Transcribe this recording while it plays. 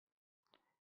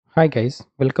Hi guys,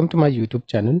 welcome to my YouTube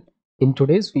channel. In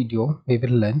today's video, we will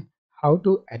learn how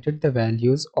to edit the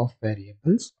values of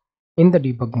variables in the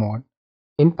debug mode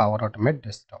in Power Automate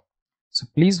Desktop. So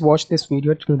please watch this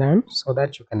video till the end so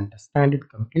that you can understand it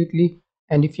completely.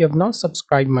 And if you have not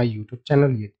subscribed my YouTube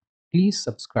channel yet, please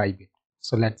subscribe it.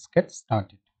 So let's get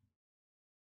started.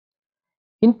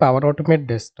 In Power Automate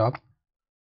Desktop,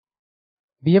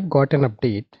 we have got an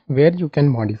update where you can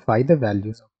modify the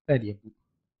values of variable.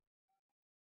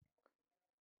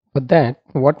 For that,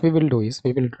 what we will do is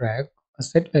we will drag a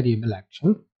set variable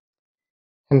action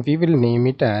and we will name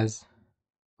it as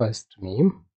first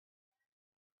name,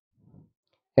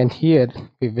 and here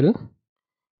we will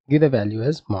give the value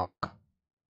as mark,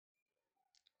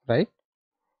 right?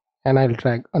 And I'll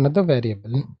drag another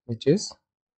variable which is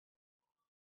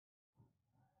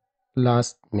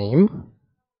last name,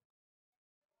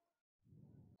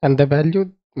 and the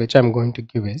value which I'm going to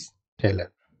give is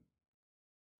Taylor.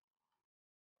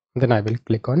 Then I will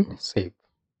click on save.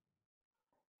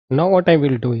 Now what I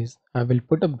will do is I will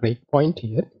put a breakpoint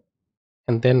here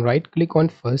and then right click on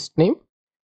first name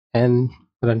and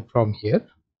run from here,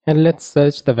 and let's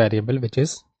search the variable which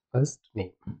is first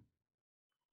name,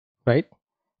 right?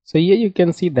 So here you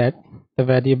can see that the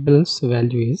variable's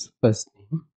value is first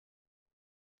name.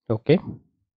 Okay,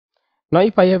 now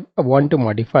if I want to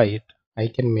modify it, I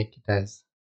can make it as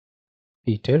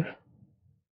Peter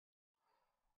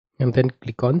and then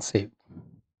click on save.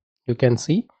 You can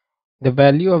see the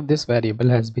value of this variable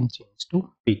has been changed to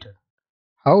Peter.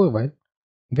 However,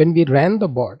 when we ran the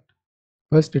bot,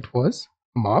 first it was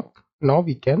Mark. Now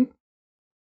we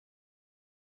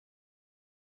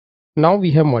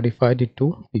have modified it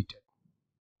to Peter,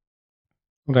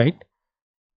 right?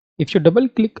 If you double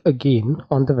click again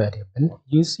on the variable,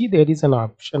 you see there is an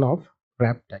option of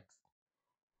wrap text.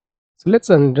 So let's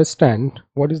understand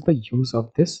what is the use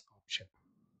of this option.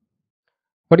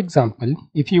 For example,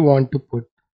 if you want to put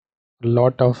a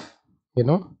lot of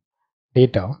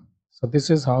data, so this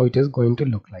is how it is going to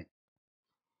look like.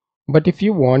 But if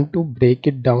you want to break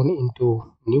it down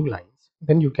into new lines,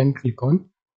 then you can click on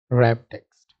wrap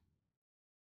text,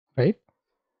 right?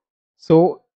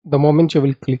 So the moment you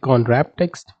will click on wrap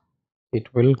text,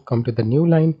 it will come to the new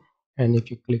line, and if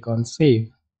you click on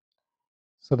save,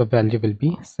 so the value will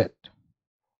be set.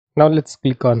 Now let's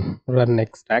click on run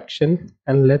next action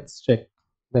and let's check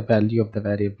the value of the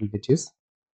variable which is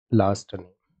last name.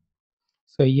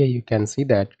 So here you can see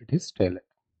that it is Taylor,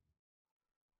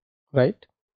 right?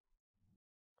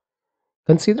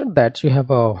 Consider that you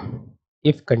have a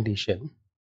if condition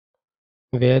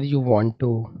where you want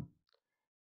to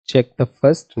check the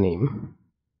first name.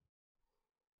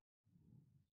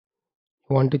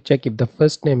 You want to check if the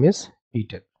first name is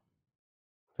Peter,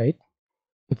 right?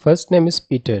 If first name is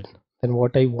Peter, then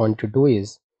what I want to do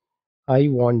is I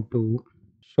want to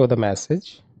show the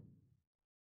message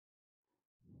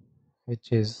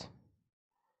which is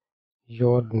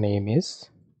your name is,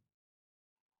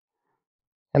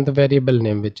 and the variable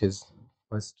name which is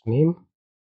first name.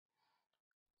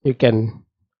 You can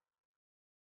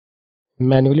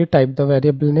manually type the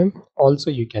variable name. Also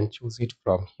you can choose it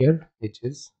from here, which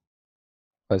is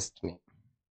first name.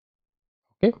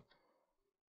 Okay,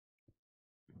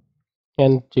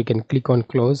 and you can click on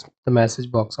close the message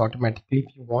box automatically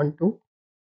if you want to,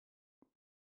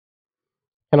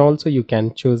 and also you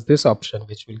can choose this option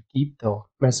which will keep the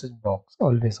message box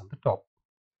always on the top.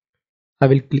 I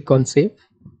will click on save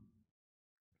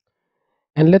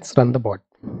and let's run the bot.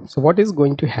 So what is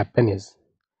going to happen is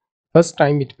first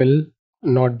time it will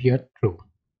not be a true,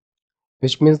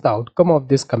 which means the outcome of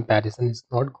this comparison is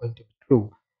not going to be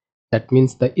true. That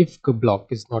means the if block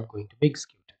is not going to be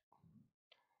executed.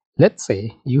 Let's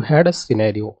say you had a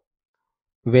scenario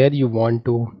where you want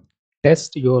to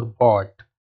test your bot,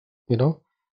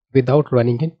 without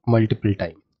running it multiple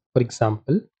times. For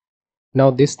example,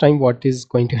 now this time what is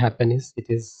going to happen is it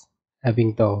is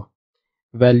having the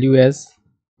value as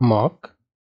mark,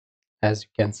 as you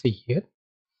can see here,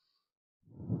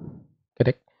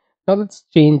 correct? Now let's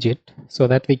change it so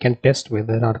that we can test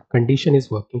whether our condition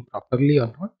is working properly or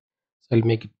not. So I'll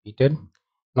make it Peter.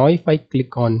 Now if I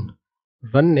click on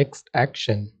run next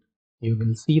action, you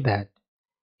will see that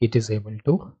it is able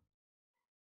to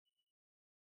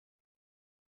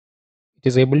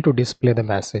display the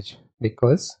message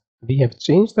because we have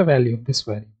changed the value of this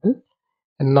variable,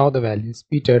 and now the value is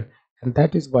Peter, and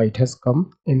that is why it has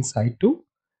come inside to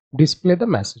display the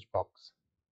message box.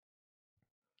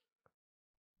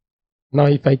 Now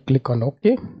if I click on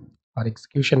OK, our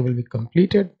execution will be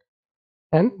completed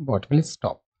and bot will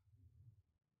stop.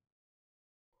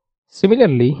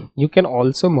 Similarly, you can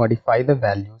also modify the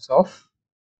values of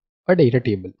a data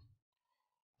table.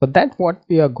 For that, what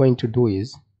we are going to do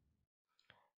is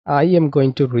I am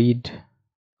going to read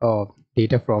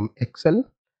data from Excel.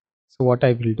 So what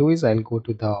I will do is I'll go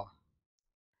to the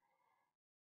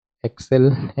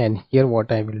Excel, and here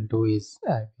what I will do is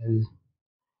I will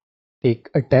take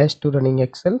attach to running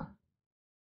Excel,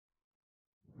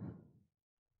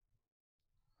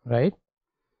 right?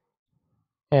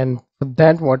 And for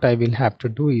that, what I will have to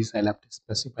do is I'll have to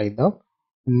specify the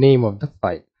name of the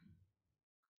file.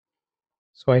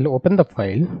 So I'll open the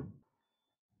file.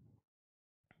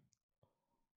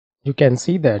 You can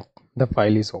see that the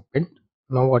file is opened.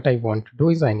 Now what I want to do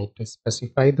is I need to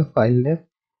specify the file name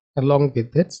along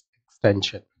with its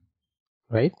extension,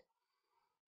 right?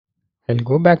 I'll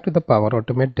go back to the Power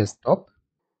Automate desktop,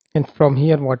 and from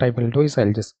here what I will do is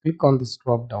I'll just click on this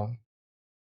drop down.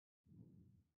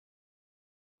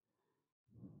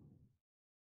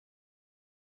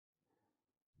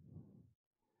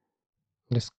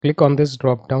 Just click on this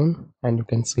drop down and you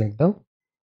can select the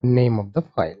name of the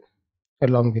file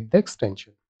along with the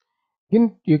extension.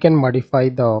 You can modify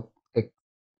the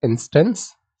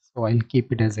instance, so I'll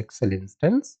keep it as Excel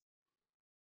instance.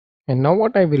 And now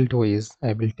what I will do is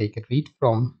I will take a read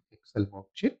from Excel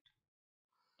worksheet,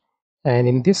 and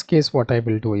in this case what I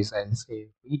will do is I'll say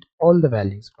read all the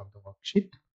values from the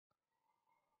worksheet,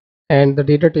 and the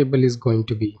data table is going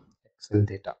to be Excel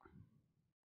data.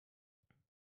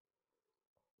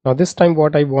 Now this time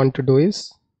what I want to do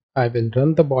is I will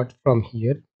run the bot from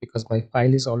here because my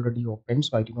file is already open,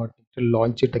 so I do not need to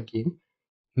launch it again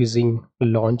using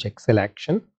launch Excel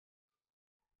action,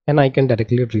 and I can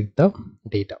directly read the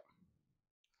data.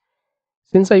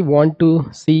 Since I want to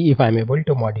see if I'm able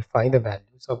to modify the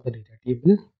values of the data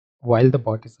table while the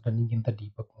bot is running in the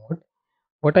debug mode,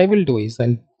 what I will do is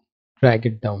I'll drag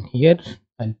it down here.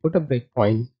 I'll put a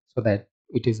breakpoint so that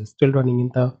it is still running in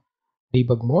the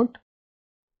debug mode.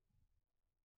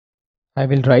 I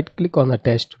will right click on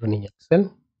attach to running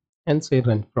Excel and say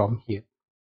run from here.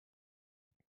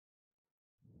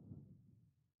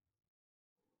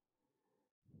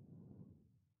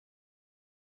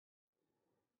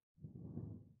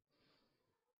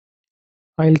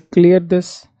 I'll clear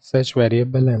this search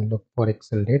variable and look for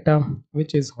Excel data,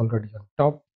 which is already on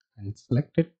top. I'll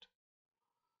select it.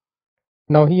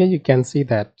 Now here you can see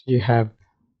that we have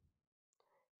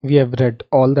read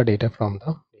all the data from the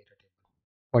data table.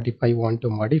 What if I want to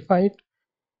modify it?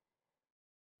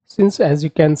 Since as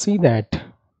you can see that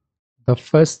the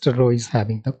first row is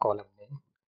having the column name,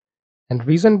 and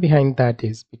reason behind that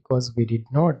is because we did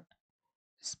not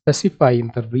specify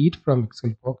in the read from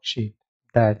Excel worksheet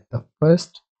that the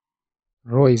first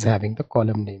row is having the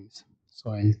column names. So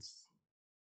I'll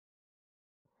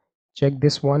check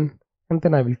this one, and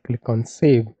then I will click on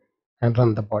save and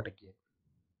run the bot again.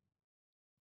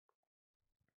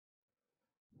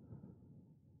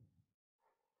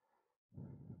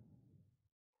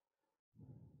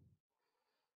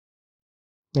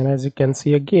 And as you can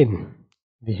see again,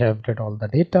 we have read all the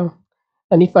data,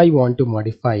 and if I want to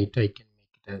modify it, I can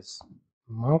make it as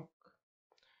Mark.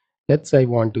 Let's say I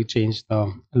want to change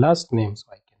the last name, so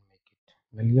I can make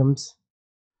it Williams,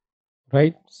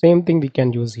 right? Same thing we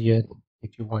can use here.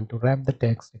 If you want to wrap the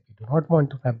text, if you do not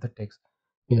want to wrap the text,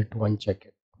 you need to uncheck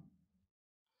it,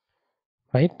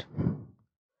 right?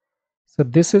 So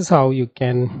this is how you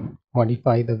can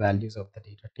modify the values of the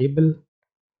data table,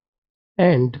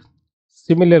 and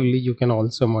similarly you can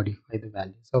also modify the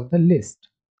values of the list.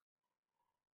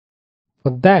 For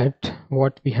that,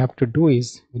 what we have to do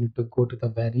is we need to go to the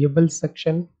variables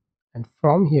section, and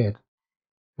from here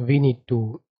we need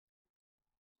to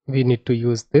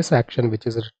use this action, which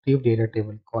is retrieve data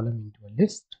table column into a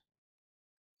list.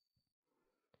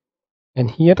 And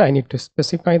here I need to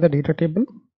specify the data table,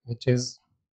 which is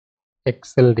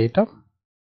Excel data,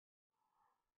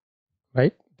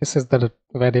 right? This is the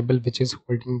variable which is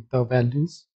holding the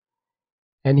values,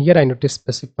 and here I need to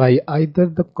specify either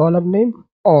the column name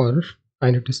or I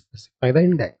need to specify the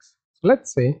index. So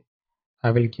let's say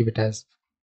I will give it as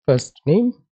first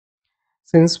name,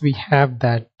 since we have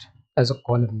that as a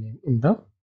column name in the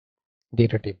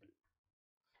data table.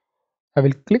 I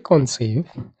will click on save,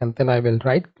 and then I will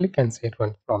right click and say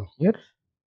run from here.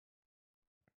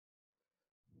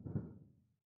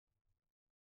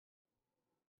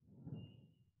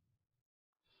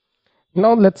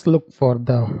 Now let's look for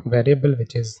the variable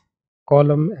which is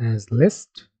column as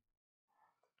list,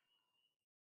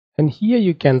 and here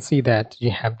you can see that you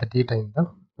have the data in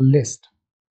the list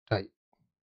type,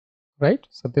 right?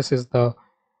 So this is the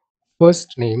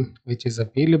first name which is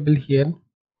available here,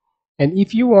 and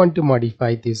if you want to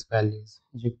modify these values,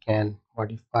 you can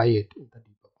modify it in the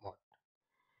debug mode.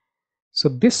 So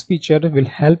this feature will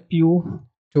help you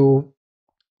to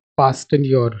fasten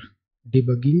your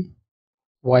debugging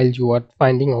while you are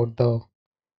finding out the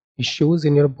issues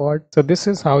in your board. So this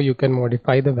is how you can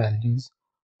modify the values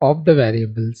of the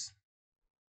variables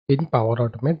in Power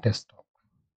Automate Desktop.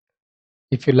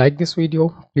 If you like this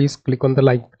video, please click on the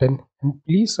like button and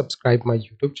please subscribe my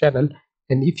YouTube channel.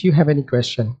 And if you have any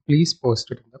question, please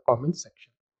post it in the comment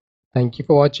section. Thank you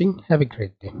for watching. Have a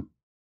great day.